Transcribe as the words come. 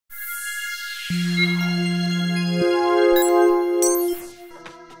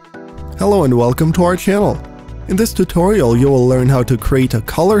Hello and welcome to our channel. In this tutorial you will learn how to create a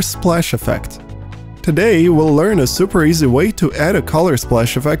color splash effect. Today we'll learn a super easy way to add a color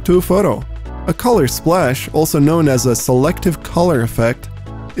splash effect to a photo. A color splash, also known as a selective color effect,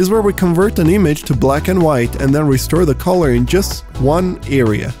 is where we convert an image to black and white and then restore the color in just one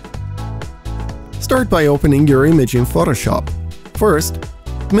area. Start by opening your image in Photoshop. First,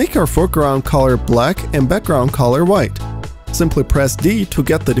 make our foreground color black and background color white. Simply press D to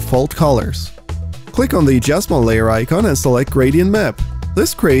get the default colors. Click on the adjustment layer icon and select Gradient Map.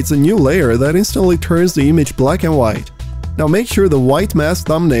 This creates a new layer that instantly turns the image black and white. Now make sure the white mask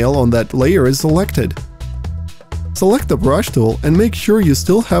thumbnail on that layer is selected. Select the brush tool and make sure you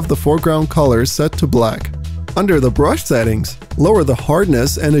still have the foreground color set to black. Under the brush settings, lower the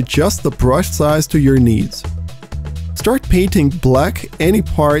hardness and adjust the brush size to your needs. Start painting black any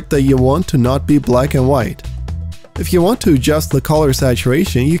part that you want to not be black and white. If you want to adjust the color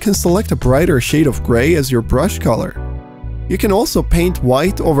saturation, you can select a brighter shade of gray as your brush color. You can also paint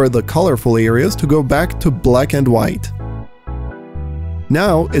white over the colorful areas to go back to black and white.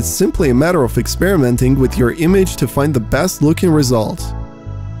 Now it's simply a matter of experimenting with your image to find the best looking results.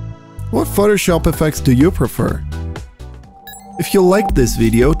 What Photoshop effects do you prefer? If you liked this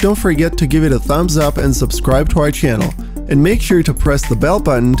video, don't forget to give it a thumbs up and subscribe to our channel. And make sure to press the bell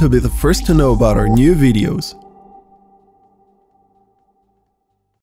button to be the first to know about our new videos.